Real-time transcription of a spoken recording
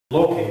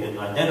located and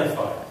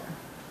identified.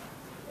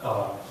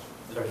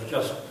 There's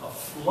just a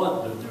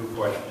flood of new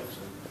questions,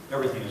 and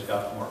everything has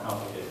gotten more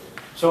complicated.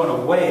 So in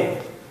a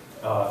way,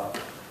 the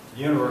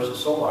universe is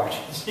so large,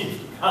 it seems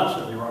to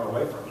constantly run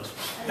away from us.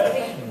 Do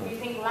you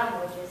think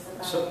language is a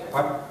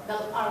barrier?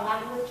 Our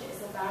language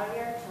is a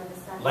barrier to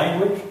understand.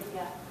 Language?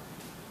 Yeah.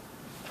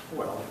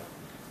 Well,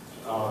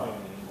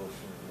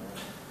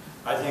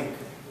 I think,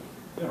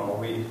 you know,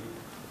 we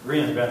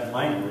reinvent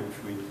language.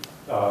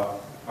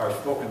 Our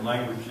spoken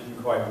language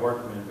didn't quite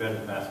work. We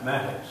invented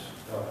mathematics,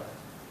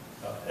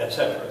 et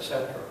cetera, et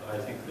cetera. I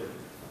think that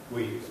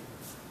we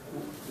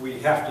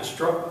have to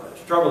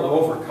struggle to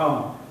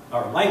overcome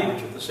our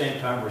language at the same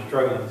time we're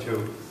struggling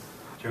to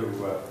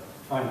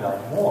find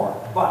out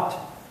more. But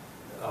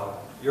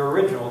your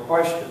original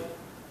question,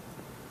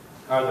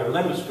 are there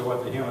limits to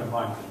what the human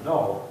mind can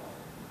know?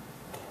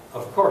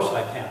 Of course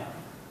I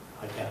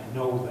can't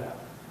know that.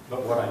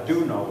 But what I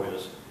do know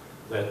is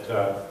that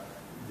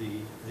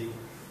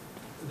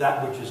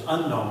that which is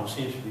unknown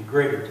seems to be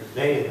greater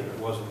today than it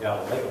was in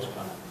Galileo's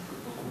time.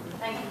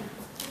 Thank you.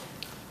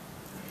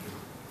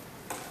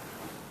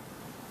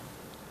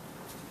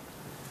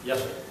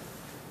 Yes, sir.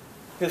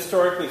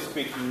 Historically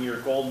speaking, your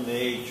golden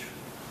age,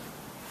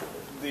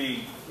 the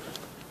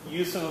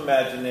use of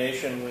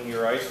imagination when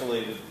you're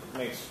isolated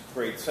makes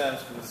great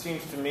sense, but it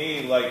seems to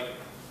me like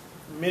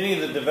many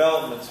of the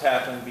developments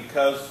happened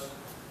because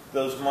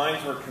those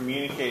minds were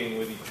communicating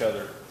with each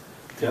other.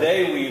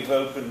 Today we've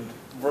opened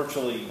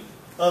virtually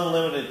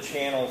unlimited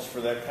channels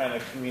for that kind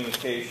of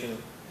communication,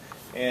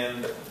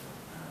 and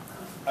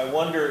I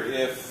wonder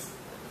if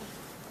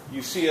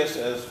you see us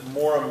as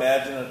more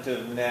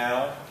imaginative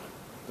now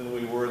than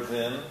we were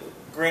then.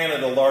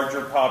 Granted, a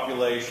larger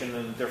population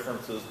and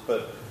differences,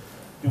 but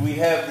do we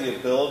have the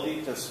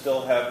ability to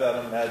still have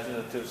that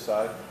imaginative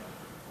side?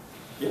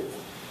 Yeah.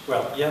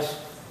 Well,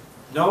 yes.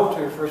 No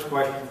to your first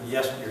question,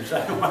 yes to your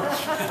second one.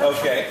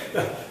 Okay.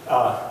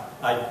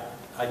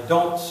 I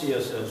don't see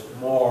us as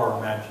more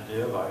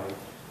imaginative.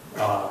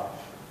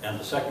 And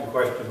the second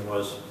question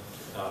was...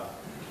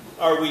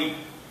 Are we,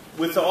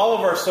 with all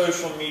of our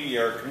social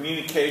media, our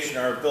communication,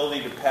 our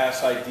ability to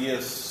pass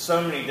ideas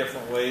so many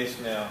different ways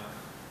now,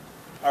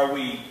 are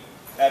we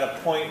at a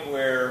point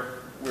where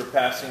we're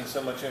passing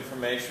so much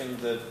information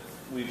that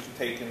we've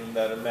taken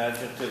that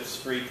imaginative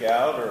streak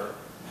out, or?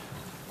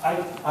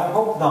 I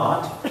hope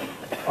not.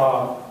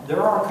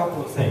 There are a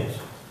couple of things.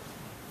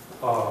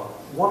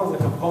 One of the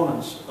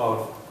components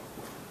of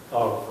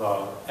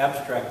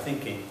abstract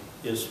thinking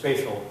is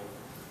spatial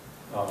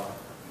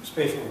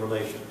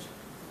relations.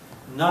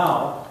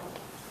 Now,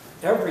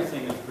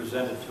 everything is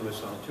presented to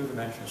us on a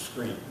two-dimensional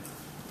screen.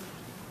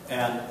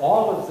 And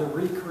all of the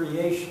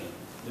recreation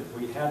that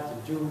we had to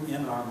do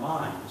in our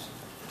minds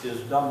is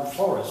done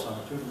for us on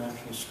a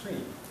two-dimensional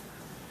screen.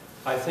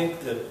 I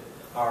think that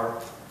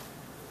our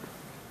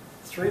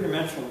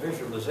three-dimensional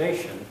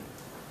visualization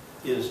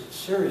is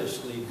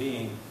seriously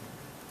being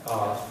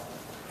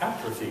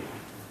atrophied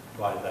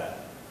by that.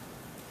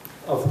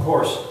 Of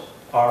course,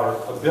 our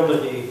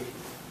ability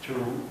to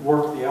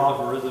work the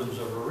algorithms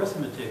of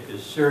arithmetic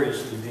is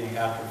seriously being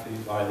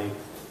atrophied by the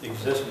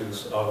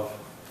existence of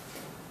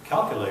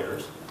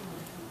calculators.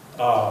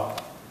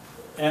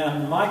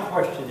 And my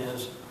question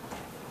is,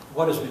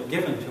 what has been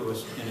given to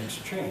us in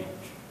exchange?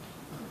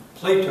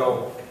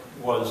 Plato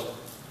was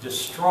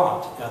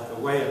distraught at the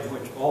way in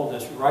which all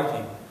this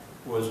writing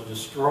was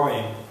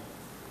destroying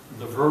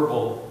the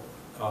verbal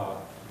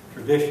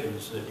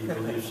traditions that he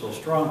believed so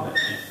strongly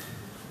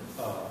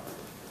in.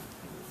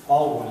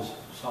 Always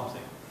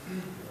something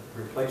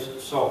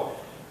replaces. So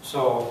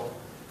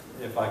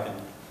if I can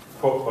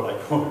quote what I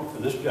quoted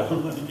for this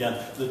gentleman again,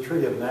 the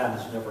tree of man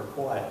is never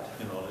quiet.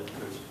 You know,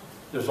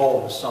 there's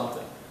always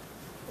something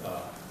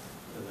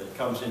that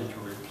comes in to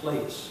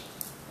replace.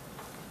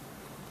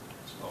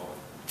 So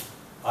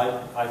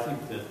I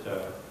think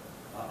that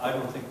I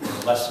don't think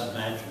we're less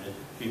imaginative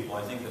people.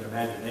 I think that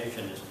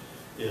imagination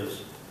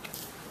is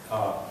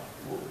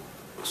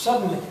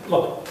suddenly,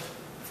 look,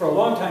 for a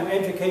long time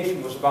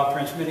education was about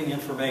transmitting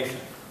information.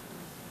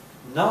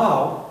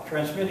 Now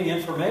transmitting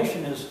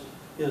information is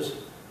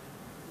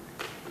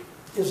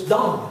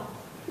dumb.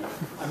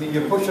 I mean,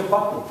 you push a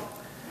button.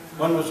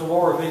 When was the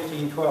War of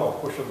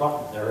 1812? Push a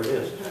button, there it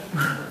is.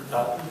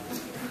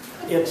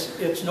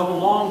 It's no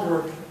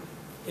longer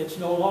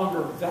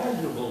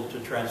valuable to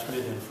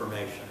transmit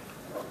information.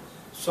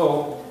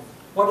 So,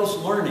 what is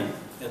learning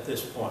at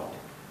this point?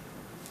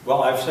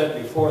 Well, I've said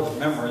before that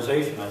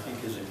memorization, I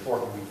think, is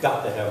important. We've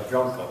got to have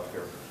junk up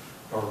here,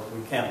 or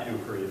we can't do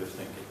creative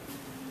thinking.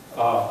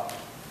 But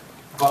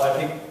I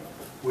think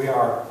we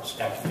are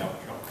stacking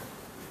up junk.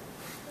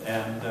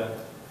 And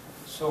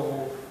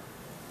so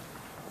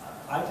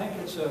I think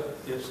it's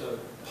a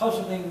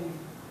puzzling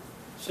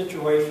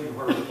situation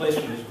where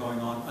replacement is going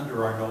on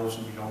under our nose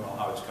and we don't know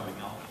how it's coming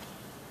out.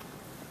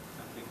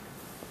 I think.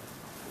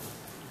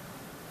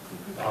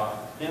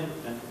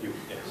 And you,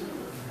 yes.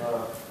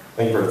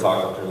 Thank you for the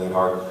talk, Dr.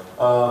 LIENHARD.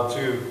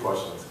 Two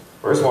questions.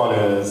 First one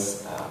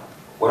is,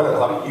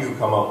 how did you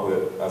come up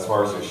with, as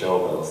far as your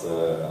show goes,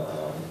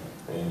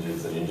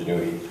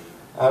 Ingenuity.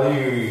 How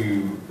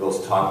do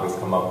those topics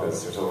come up?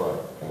 Because there's over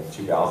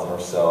 2,000 or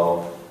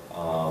so.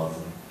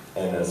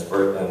 And the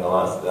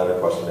other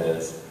question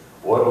is,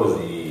 what was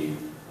the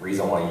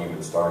reason why you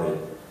even started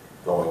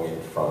going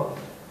in from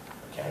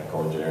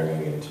mechanical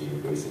engineering into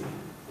basically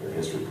your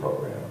history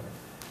program?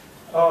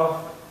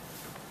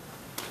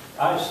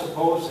 I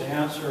suppose the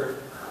answer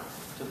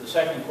to the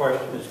second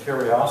question is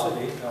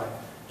curiosity. I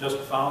just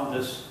found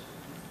this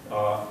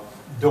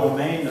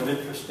domain of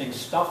interesting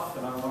stuff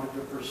and I wanted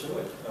to pursue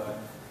it.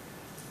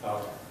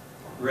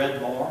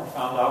 Read more,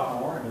 found out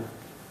more, and it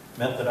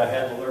meant that I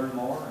had to learn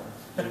more.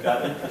 And it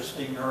got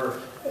interestinger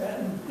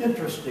and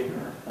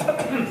interestinger.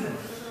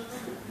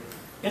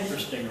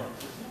 Interestinger.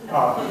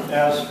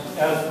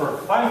 As for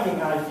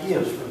finding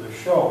ideas for the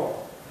show,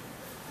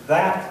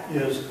 that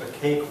is a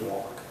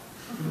cakewalk.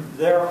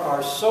 There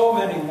are so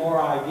many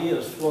more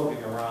ideas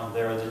floating around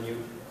there than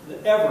you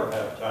ever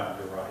have time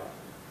to write.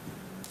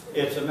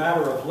 It's a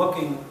matter of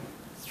looking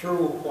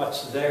through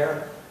what's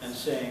there and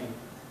saying,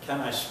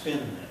 can I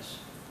spin this?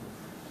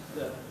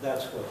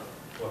 That's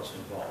what's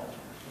involved.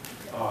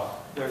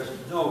 There's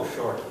no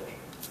shortage.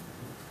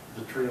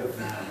 The tree of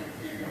man.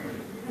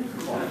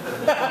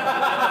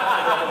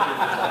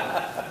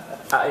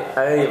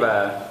 I have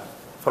a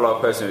follow-up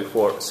question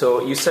before.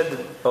 So you said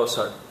that, oh,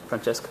 sorry,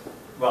 Francesca.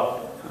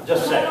 Well,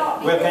 just say,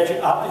 we'll catch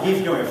you.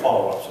 He's doing a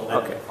follow-up, so then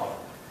okay. Follow.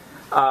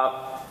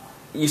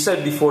 You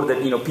said before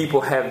that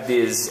people have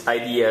these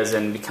ideas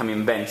and become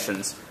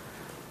inventions.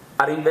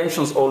 Are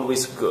inventions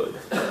always good?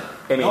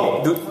 I mean,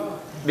 no.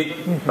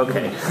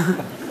 Okay.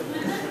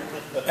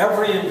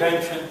 Every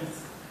invention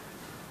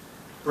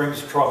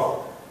brings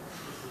trouble.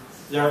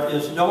 There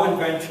is no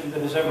invention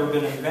that has ever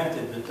been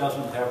invented that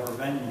doesn't have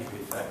revenge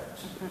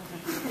effects.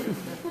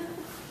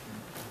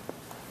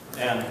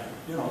 And,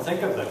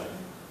 think of them.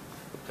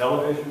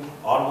 Television,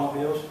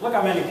 automobiles. Look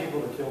how many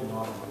people are killed in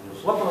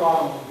automobiles. Look what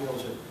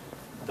automobiles have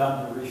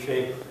done to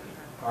reshape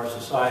our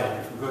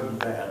society for good and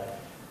bad.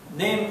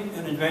 Name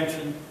an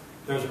invention,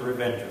 there's a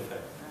revenge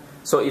effect.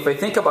 So if I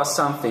think about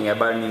something,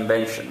 about an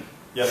invention,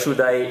 yes. Should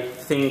I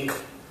think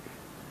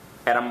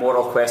at a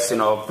moral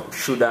question of,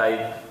 should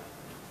I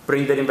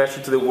bring that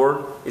invention to the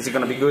world? Is it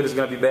going to be good? Is it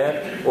going to be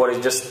bad? Or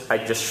is I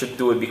just should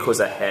do it because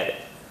I had it?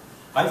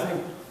 I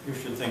think you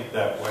should think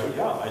that way,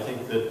 yeah. I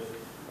think that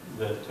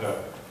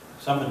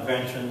some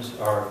inventions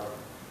are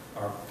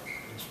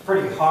it's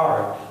pretty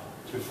hard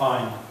to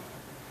find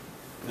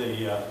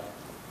the,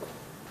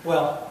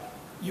 well,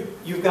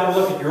 you've got to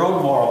look at your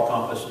own moral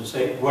compass and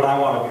say, would I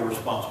want to be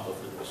responsible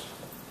for this?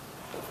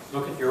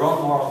 Look at your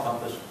own moral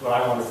compass, would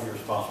I want to be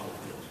responsible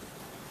for this?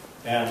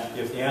 And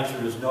if the answer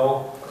is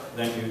no,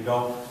 then you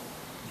don't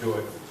do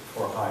it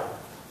for hire.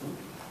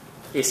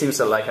 It seems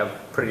like a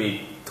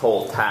pretty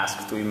tall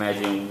task to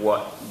imagine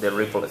what the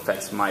ripple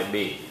effects might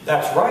be.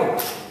 That's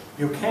right.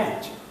 You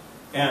can't.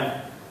 And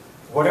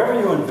whatever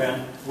you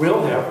invent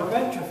will have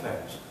revenge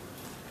effects.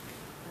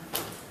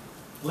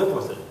 Live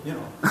with it,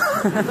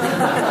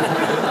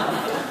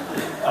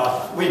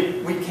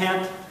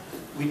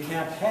 we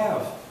can't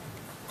have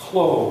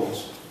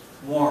clothes,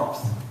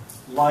 warmth,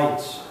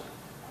 lights,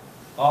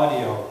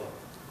 audio,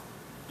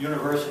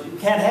 university. You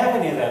can't have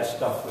any of that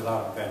stuff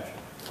without invention.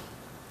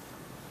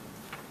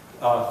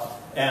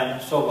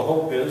 And so the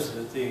hope is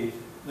that the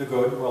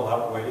good will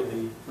outweigh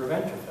the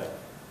revenge effect,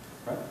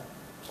 right?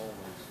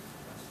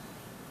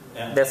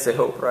 And that's the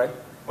hope, right?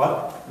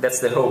 What? That's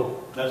the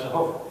hope. That's the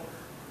hope.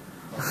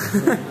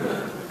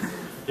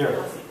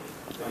 Here.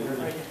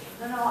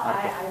 No,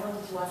 I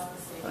wanted to ask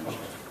the same question.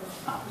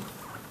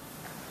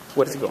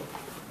 Where does it go?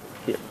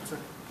 Here.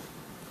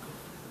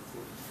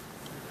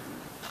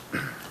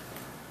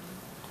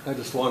 I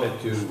just wanted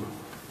to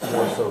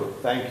more so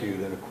thank you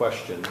than a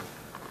question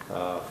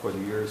for the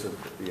years of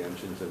the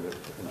Engines of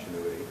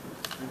Ingenuity.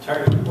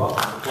 Entirely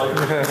welcome.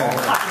 Pleasure.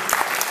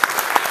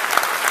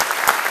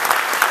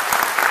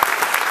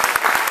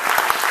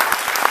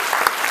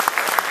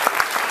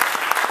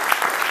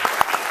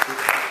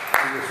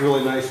 It's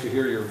really nice to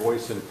hear your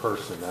voice in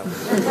person. That was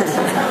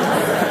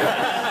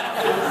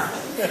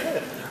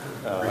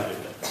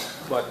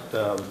but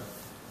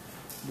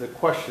the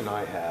question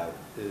I have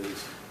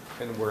is,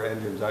 and where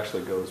Engines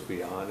actually goes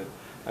beyond it,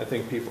 I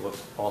think people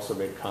have also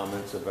made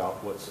comments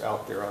about what's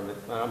out there on the,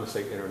 I'm going to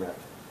say internet,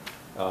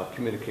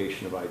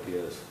 communication of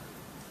ideas.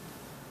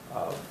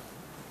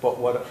 But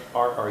what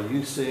are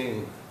you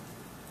seeing,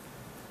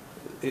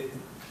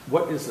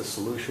 what is the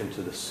solution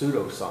to the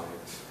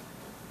pseudoscience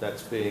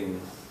that's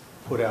being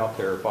put out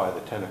there by the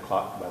 10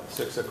 o'clock, by the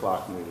 6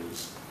 o'clock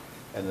news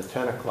and the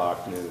 10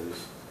 o'clock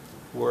news,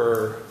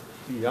 where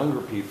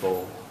younger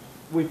people,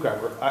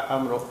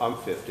 I'm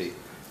 50,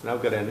 and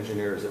I've got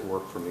engineers that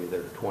work for me that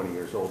are 20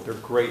 years old. They're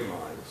great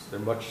minds. They're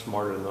much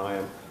smarter than I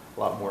am, a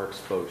lot more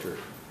exposure.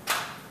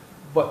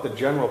 But the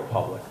general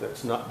public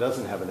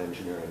doesn't have an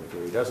engineering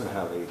degree, doesn't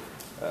have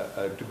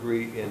a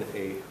degree in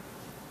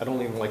I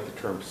don't even like the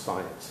term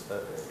science.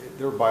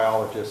 They're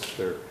biologists,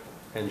 they're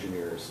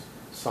engineers.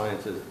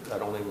 Scientists, I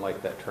don't even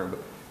like that term. But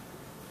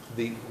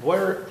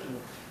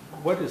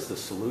what is the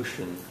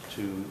solution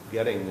to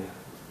getting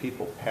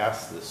people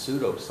past the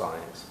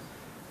pseudoscience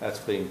that's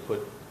being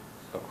put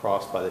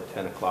across by the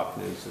 10 o'clock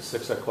news, the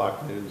 6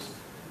 o'clock news.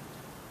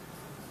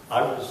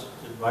 I was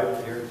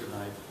invited here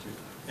tonight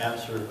to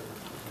answer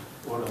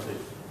one of the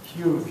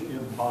huge,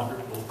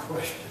 imponderable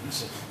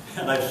questions,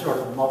 and I sort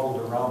of muddled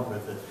around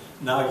with it.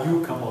 Now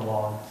you come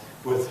along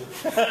with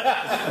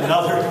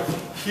another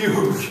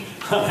huge,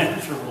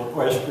 unanswerable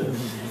question.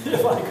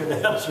 If I could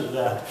answer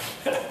that.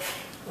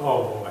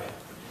 Oh boy.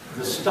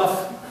 The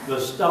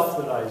stuff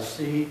that I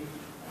see,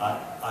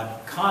 I'm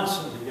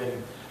constantly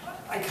getting,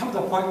 I come to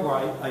the point where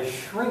I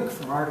shrink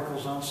from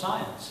articles on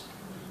science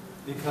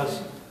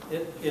because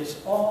it's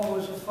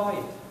always a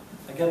fight.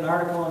 I get an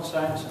article on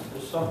science and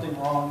there's something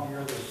wrong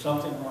here, there's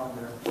something wrong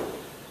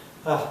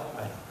there.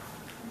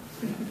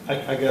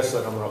 I guess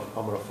that I'm going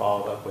to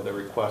follow up with a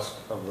request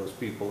of those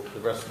people, the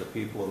rest of the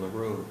people in the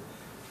room,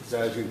 is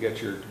as you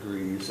get your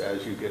degrees,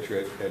 as you get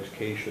your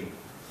education,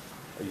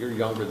 you're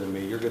younger than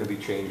me, you're going to be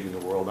changing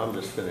the world. I'm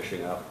just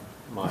finishing up.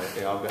 I've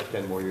got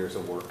 10 more years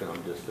of work and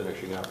I'm just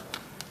finishing up.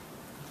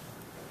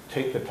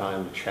 Take the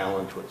time to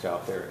challenge what's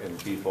out there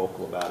and be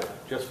vocal about it.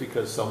 Just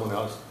because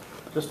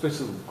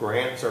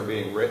grants are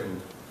being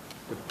written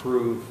to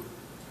prove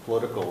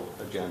political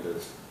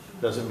agendas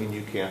doesn't mean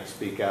you can't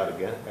speak out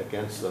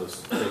against those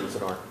things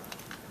that aren't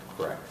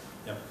correct.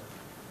 Yep.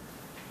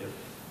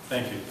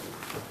 Thank you.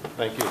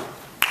 Thank you.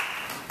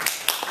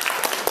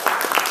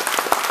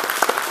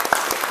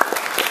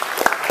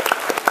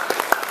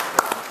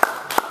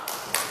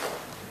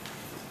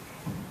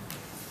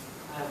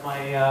 I have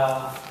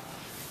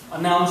my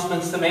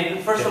announcements to make.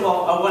 First of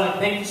all, I want to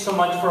thank you so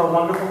much for a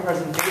wonderful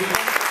presentation.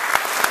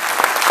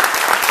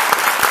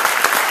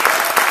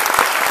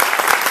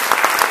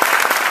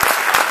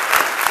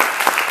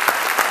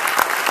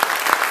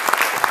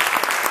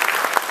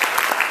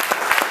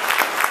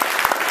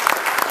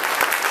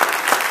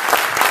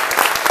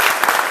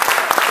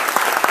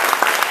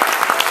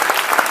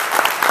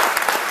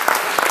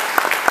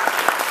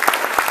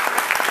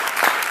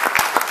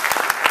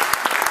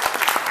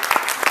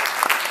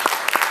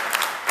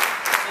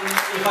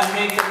 If I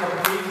may take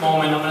a brief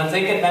moment, I'm going to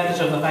take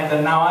advantage of the fact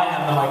that now I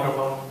have the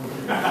microphone.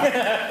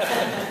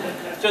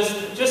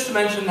 just to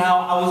mention how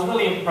I was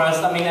really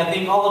impressed. I mean, I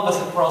think all of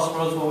us at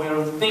Crossroads, when we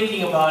were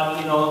thinking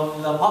about,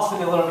 the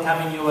possibility of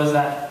having you as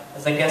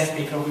a guest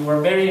speaker, we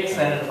were very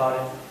excited about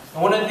it.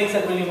 And one of the things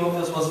that really moved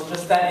us was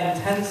just that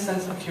intense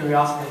sense of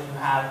curiosity that you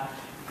have.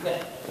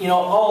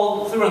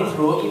 All through and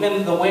through,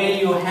 even the way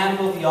you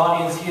handled the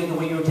audience here, the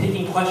way you were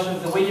taking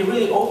questions, the way you're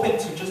really open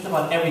to just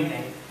about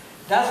everything.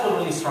 That's what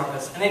really struck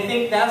us. And I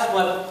think that's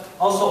what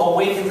also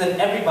awakens in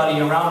everybody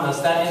around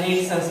us, that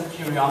innate sense of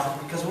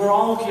curiosity. Because we're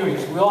all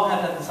curious. We all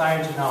have that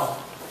desire to know.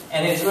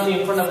 And it's really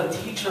in front of a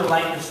teacher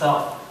like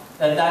yourself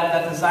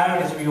that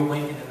desire is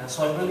reawakened in us.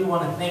 So I really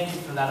want to thank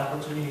you for that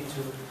opportunity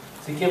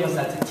to give us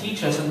that, to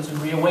teach us and to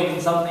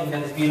reawaken something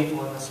that is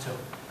beautiful in us too.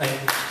 Thank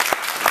you.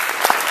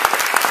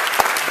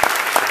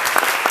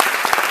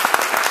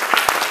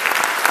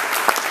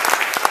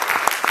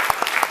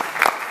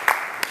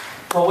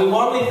 Well, we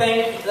warmly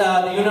thank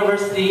the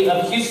University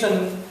of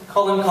Houston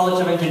Cullen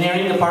College of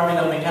Engineering, Department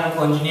of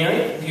Mechanical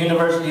Engineering, the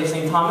University of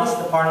St. Thomas,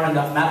 Department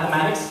of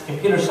Mathematics,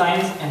 Computer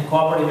Science, and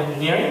Cooperative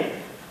Engineering,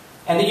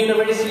 and the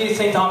University of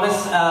St.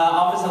 Thomas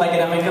Office of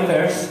Academic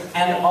Affairs,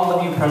 and all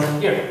of you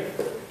present here.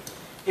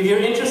 If you're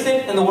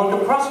interested in the work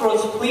of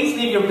Crossroads, please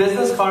leave your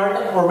business card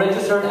or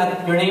register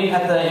your name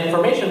at the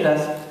information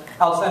desk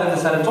outside of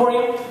this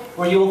auditorium,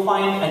 where you will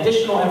find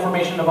additional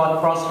information about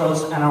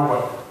Crossroads and our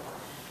work.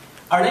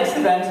 Our next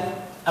event,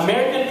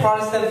 American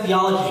Protestant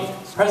Theology,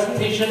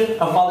 presentation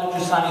of Father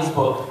Giussani's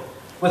book,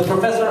 with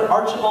Professor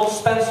Archibald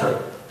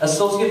Spencer,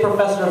 Associate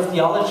Professor of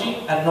Theology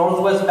at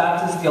Northwest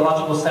Baptist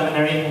Theological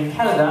Seminary in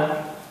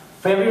Canada,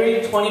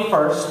 February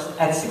 21st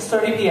at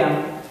 6:30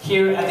 p.m.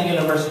 here at the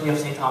University of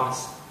St.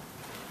 Thomas.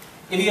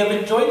 If you have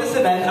enjoyed this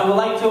event, I would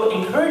like to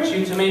encourage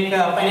you to make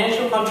a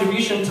financial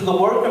contribution to the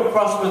work of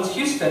Crossroads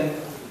Houston.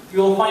 You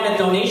will find a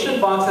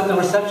donation box at the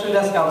reception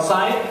desk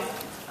outside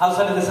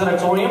of this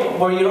auditorium,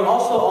 where you're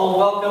also all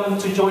welcome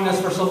to join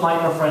us for some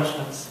light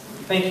refreshments.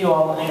 Thank you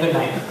all, and good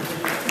night.